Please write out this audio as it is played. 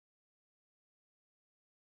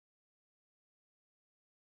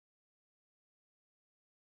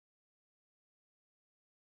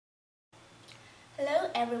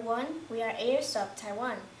Hello everyone, we are Airsoft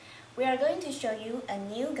Taiwan. We are going to show you a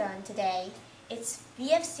new gun today. It's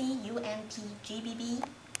Vfc Ump Gbb.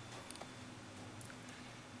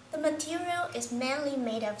 The material is mainly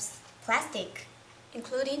made of plastic,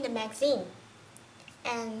 including the magazine.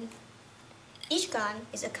 And each gun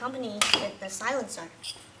is accompanied with a silencer.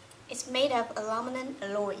 It's made of aluminum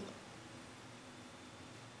alloy.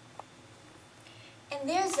 And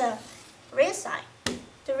there's a rear sight.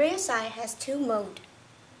 The rear sight has two modes.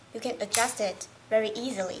 You can adjust it very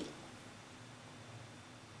easily.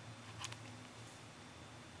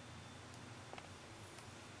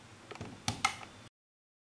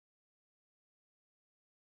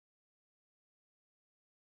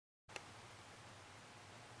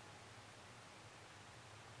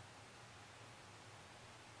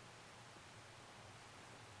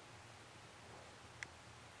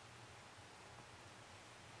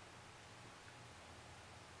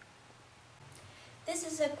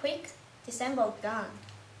 This is a quick disassembled gun.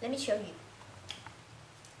 Let me show you.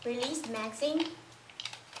 Release the magazine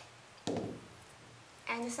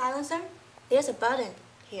and the silencer. There's a button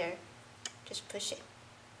here. Just push it.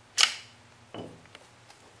 And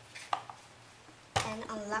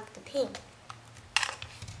unlock the pin.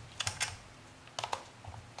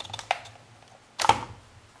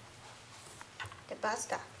 The butt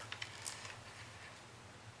stop.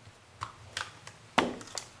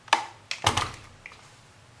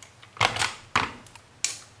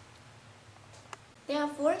 There are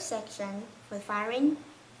 4 sections for firing: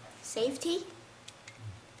 safety,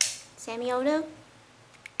 semi-auto,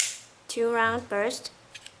 2-round burst,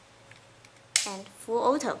 and full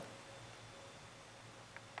auto.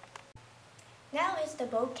 Now is the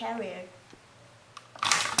bolt carrier.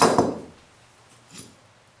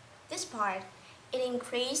 This part, it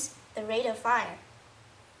increases the rate of fire.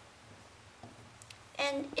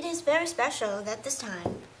 And it is very special that this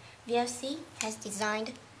time, VFC has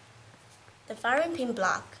designed the firing pin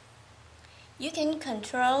block. You can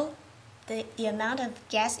control the amount of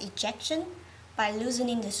gas ejection by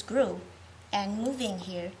loosening the screw and moving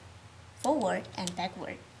here forward and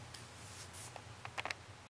backward.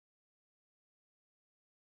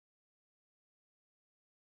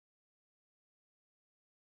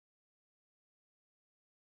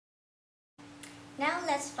 Now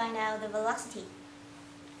let's find out the velocity.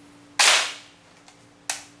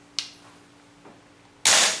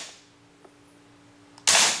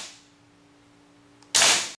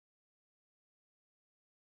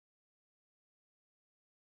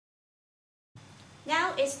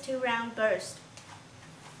 Now it's 2-round burst.